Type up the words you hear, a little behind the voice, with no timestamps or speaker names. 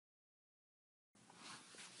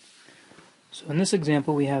So in this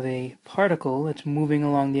example we have a particle that's moving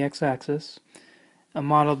along the x-axis,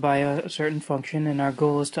 modeled by a certain function, and our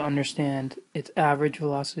goal is to understand its average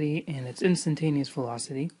velocity and its instantaneous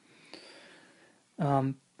velocity.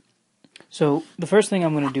 So the first thing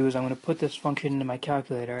I'm going to do is I'm going to put this function into my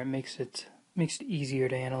calculator. It makes it easier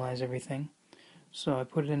to analyze everything. So I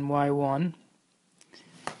put it in y1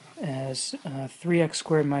 as 3x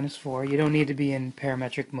squared minus 4. You don't need to be in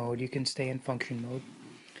parametric mode. You can stay in function mode.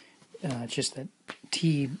 It's just that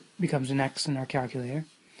t becomes an x in our calculator.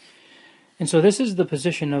 And so this is the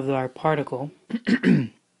position of our particle.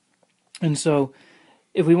 And so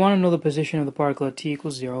if we want to know the position of the particle at t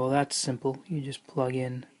equals 0, well, that's simple. You just plug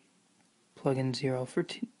in 0 for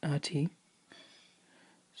t.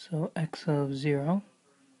 So x of 0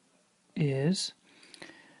 is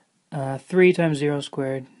 3 times 0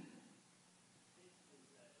 squared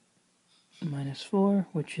minus 4,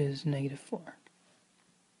 which is negative 4.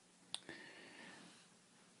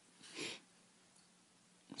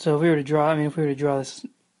 So if we were to draw, this,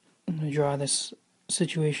 I'm going to draw this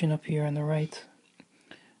situation up here on the right.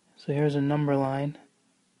 So here's a number line,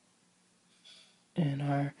 and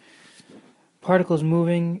our particle is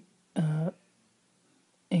moving, and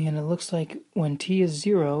it looks like when t is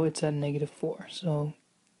 0, it's at negative 4. So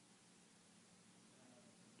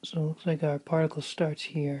it looks like our particle starts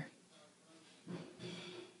here.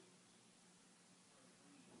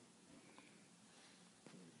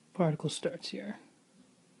 Particle starts here.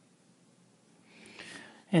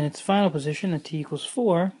 And its final position at t equals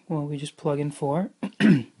 4, well, we just plug in 4.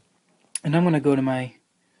 And I'm going to go to my,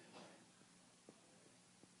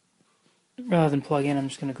 rather than plug in, I'm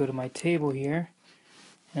just going to go to my table here.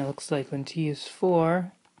 And it looks like when t is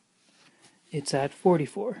 4, it's at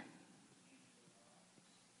 44.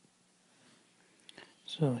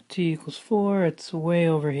 So at t equals 4, it's way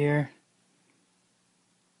over here.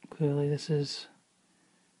 Clearly this is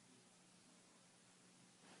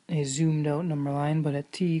a zoomed out number line, but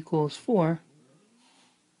at t equals 4,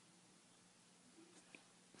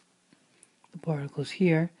 the particle's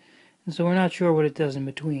here, and so we're not sure what it does in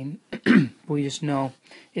between. We just know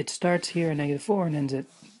it starts here at negative 4 and ends at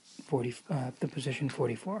the position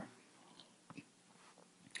 44.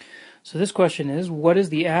 So this question is, what is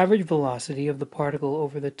the average velocity of the particle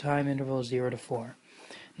over the time interval 0 to 4?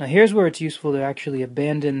 Now here's where it's useful to actually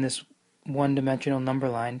abandon this one-dimensional number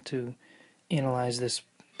line to analyze this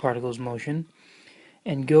particle's motion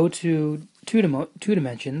and go to two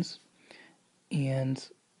dimensions, and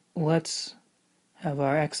let's have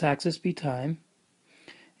our x-axis be time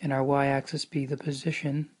and our y-axis be the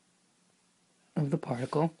position of the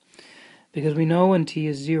particle, because we know when t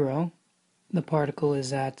is 0 the particle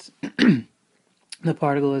is at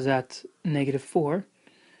negative 4,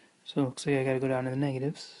 so it looks like I gotta go down to the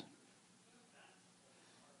negatives.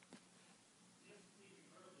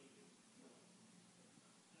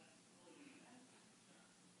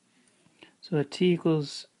 So at t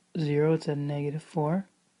equals 0, it's at negative 4.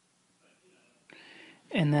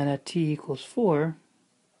 And then at t equals 4,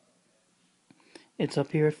 it's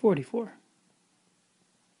up here at 44.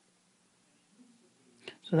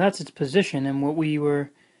 So that's its position, and what we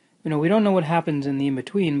were, we don't know what happens in the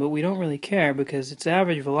in-between, but we don't really care because its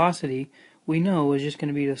average velocity, we know, is just going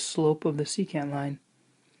to be the slope of the secant line.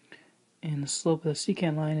 And the slope of the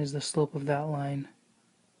secant line is the slope of that line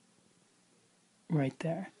right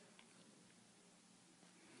there.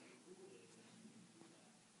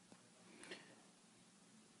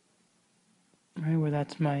 Right, where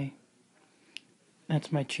that's my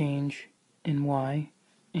change in y,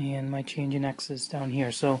 and my change in x is down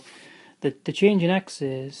here. So the change in x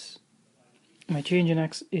is,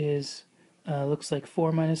 looks like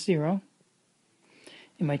 4 minus 0,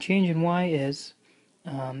 and my change in y is,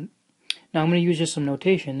 now I'm going to use just some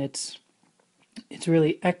notation. It's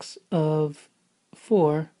really x of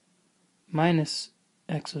 4 minus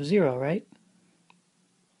x of 0, right?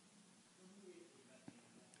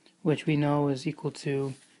 Which we know is equal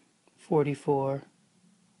to 44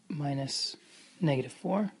 minus negative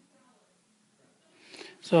 4.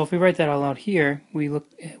 So if we write that all out here, we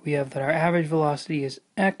have that our average velocity is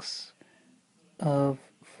x of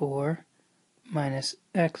 4 minus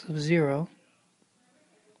x of 0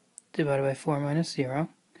 divided by 4 minus 0,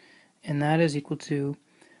 and that is equal to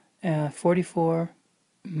 44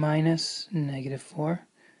 minus negative 4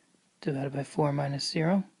 divided by 4 minus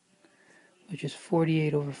 0, which is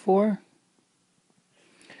 48 over 4,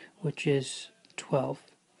 which is 12.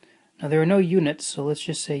 Now there are no units, so let's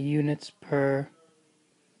just say units per,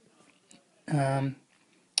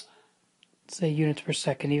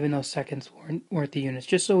 second, even though seconds weren't the units,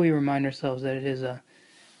 just so we remind ourselves that it is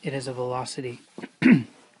a velocity.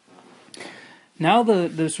 Now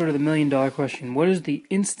the sort of the $1,000,000 question, what is the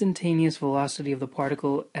instantaneous velocity of the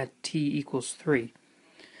particle at t equals 3?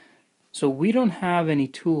 So we don't have any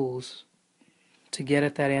tools to get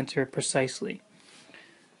at that answer precisely.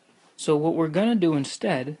 So what we're going to do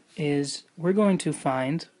instead is we're going to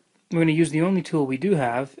use the only tool we do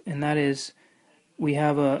have, and that is we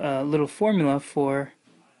have a little formula for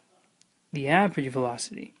the average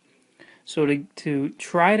velocity. So to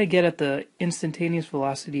try to get at the instantaneous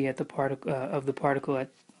velocity at the of the particle at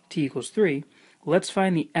t equals 3, let's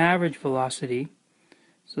find the average velocity.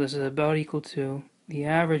 So this is about equal to the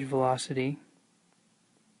average velocity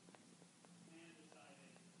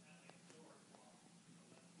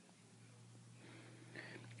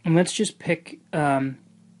and let's just pick a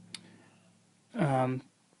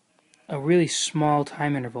really small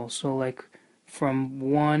time interval. So like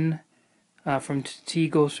from t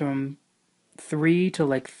goes from 3 to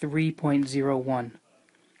like 3.01.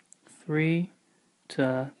 3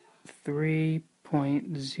 to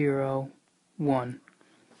 3.01.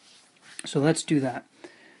 So let's do that.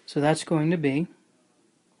 So that's going to be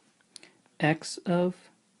x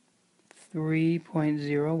of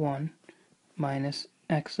 3.01 minus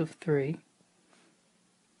x of 3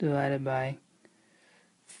 divided by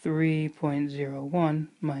 3.01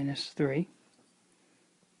 minus 3.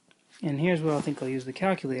 And here's what I think I'll use the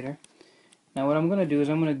calculator. Now what I'm going to do is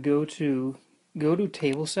I'm going to go to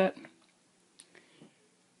table set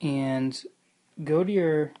and go to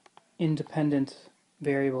your independent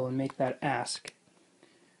variable and make that ask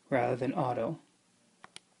rather than auto.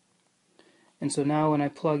 And so now when I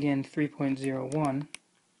plug in 3.01,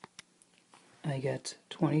 I get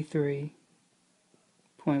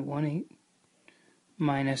 23.18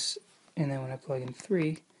 minus, and then when I plug in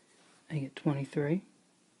 3, I get 23.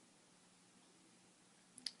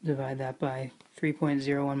 Divide that by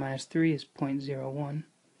 3.01 minus 3 is 0.01.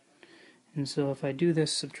 And so if I do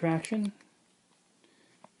this subtraction,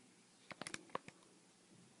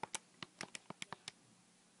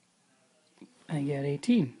 I get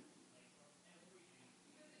 18.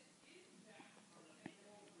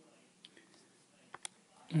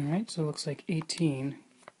 Alright, so it looks like 18.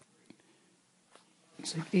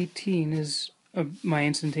 It's like 18 is my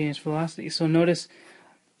instantaneous velocity. So notice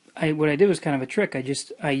what I did was kind of a trick. I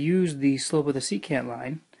used the slope of the secant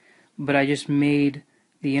line, but I just made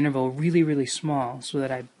the interval really, really small so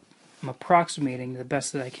that I'm approximating the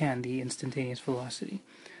best that I can the instantaneous velocity.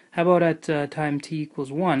 How about at time t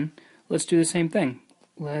equals 1? Let's do the same thing.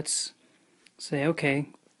 Let's say, okay,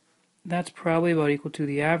 that's probably about equal to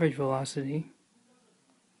the average velocity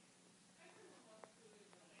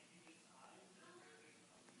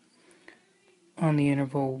on the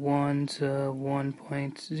interval 1 to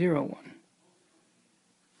 1.01.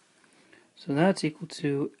 So that's equal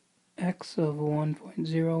to x of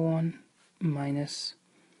 1.01 minus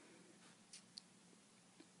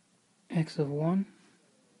x of 1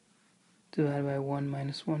 divided by 1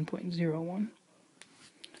 minus 1.01.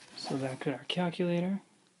 So back at our calculator,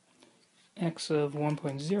 x of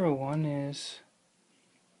 1.01 is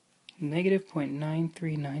negative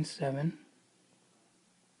 0.9397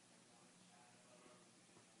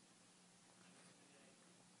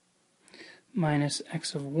 minus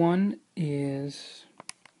x of 1 is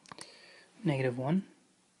negative 1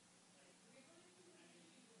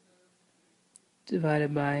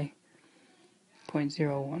 divided by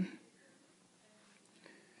 0.01.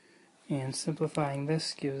 And simplifying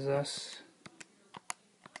this gives us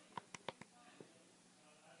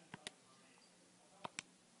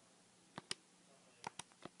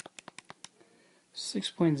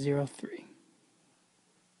 6.03.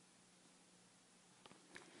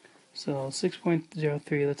 So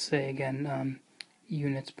 6.03, let's say again,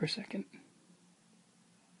 units per second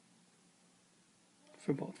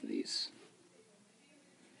for both of these.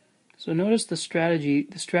 So notice the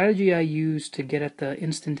strategy I use to get at the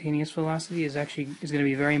instantaneous velocity is going to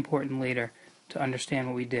be very important later to understand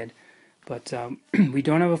what we did. But we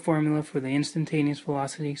don't have a formula for the instantaneous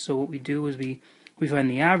velocity, so what we do is we find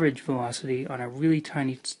the average velocity on a really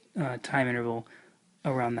tiny time interval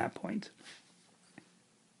around that point.